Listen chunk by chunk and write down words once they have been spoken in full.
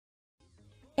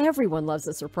Everyone loves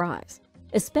a surprise,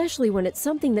 especially when it's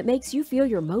something that makes you feel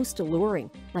your most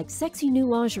alluring, like sexy new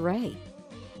lingerie.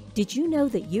 Did you know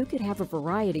that you could have a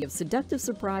variety of seductive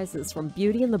surprises from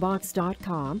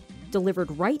beautyinthebox.com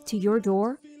delivered right to your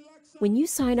door? When you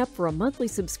sign up for a monthly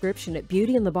subscription at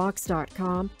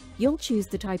beautyinthebox.com, you'll choose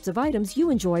the types of items you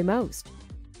enjoy most.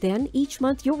 Then each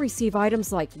month you'll receive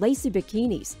items like lacy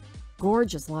bikinis,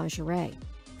 gorgeous lingerie,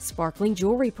 sparkling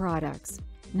jewelry products,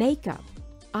 makeup,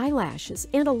 eyelashes,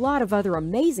 and a lot of other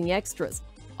amazing extras,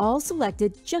 all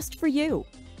selected just for you.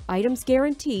 Items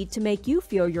guaranteed to make you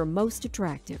feel your most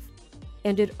attractive.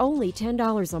 And at only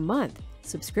 $10 a month,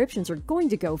 subscriptions are going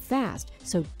to go fast,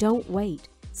 so don't wait.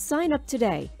 Sign up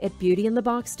today at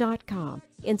beautyinthebox.com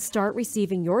and start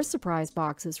receiving your surprise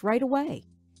boxes right away.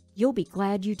 You'll be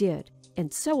glad you did,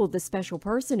 and so will the special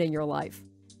person in your life.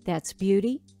 That's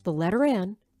beauty, the letter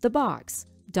N,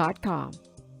 thebox.com.